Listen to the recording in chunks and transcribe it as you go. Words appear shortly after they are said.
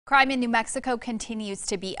Crime in New Mexico continues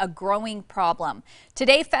to be a growing problem.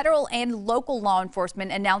 Today, federal and local law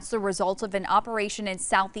enforcement announced the results of an operation in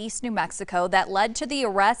southeast New Mexico that led to the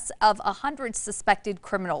arrests of 100 suspected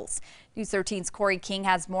criminals. News 13's Corey King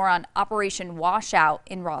has more on Operation Washout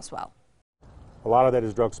in Roswell. A lot of that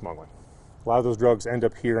is drug smuggling. A lot of those drugs end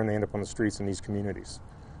up here and they end up on the streets in these communities.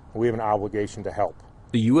 We have an obligation to help.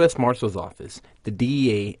 The U.S. Marshal's Office, the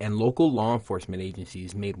DEA, and local law enforcement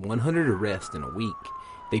agencies made 100 arrests in a week.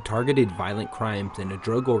 They targeted violent crimes in a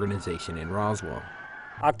drug organization in Roswell.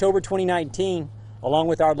 October 2019, along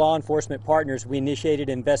with our law enforcement partners, we initiated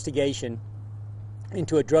an investigation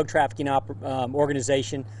into a drug trafficking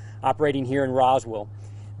organization operating here in Roswell.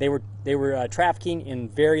 They were trafficking in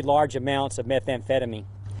very large amounts of methamphetamine.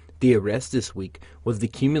 The arrest this week was the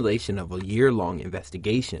accumulation of a year-long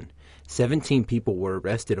investigation. 17 people were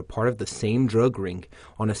arrested, a part of the same drug ring,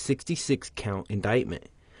 on a 66-count indictment.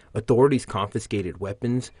 Authorities confiscated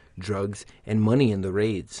weapons, drugs, and money in the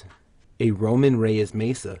raids. A Roman Reyes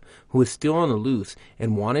Mesa, who is still on the loose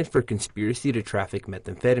and wanted for conspiracy to traffic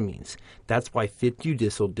methamphetamines. That's why 5th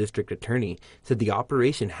Judicial District Attorney said the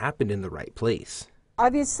operation happened in the right place.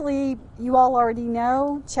 Obviously, you all already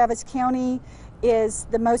know Chaves County is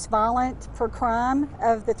the most violent for crime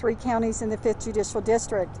of the 3 counties in the 5th Judicial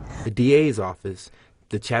District. The DA's office,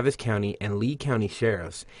 the Chaves County and Lee County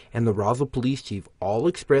sheriffs, and the Roswell police chief all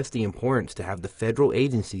expressed the importance to have the federal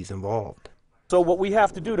agencies involved. So what we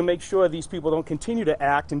have to do to make sure these people don't continue to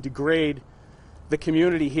act and degrade the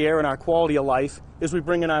community here and our quality of life is we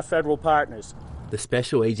bring in our federal partners. The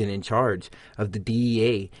special agent in charge of the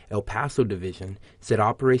DEA El Paso division said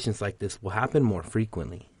operations like this will happen more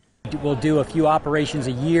frequently. We'll do a few operations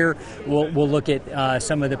a year. We'll look at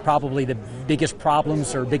some of the probably the biggest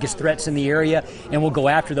problems or biggest threats in the area, and we'll go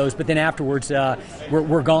after those. But then afterwards,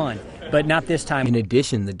 we're gone. But not this time. In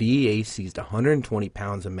addition, the DEA seized 120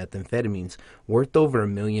 pounds of methamphetamines worth over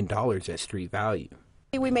 $1 million at street value.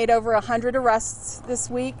 We made over 100 arrests this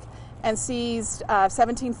week and seized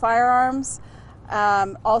 17 firearms.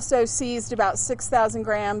 Also seized about 6,000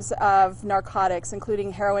 grams of narcotics,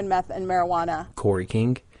 including heroin, meth, and marijuana. Corey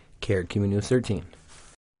King, KRQE News 13.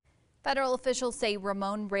 Federal officials say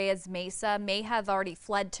Ramon Reyes Mesa may have already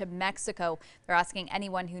fled to Mexico. They're asking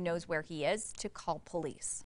anyone who knows where he is to call police.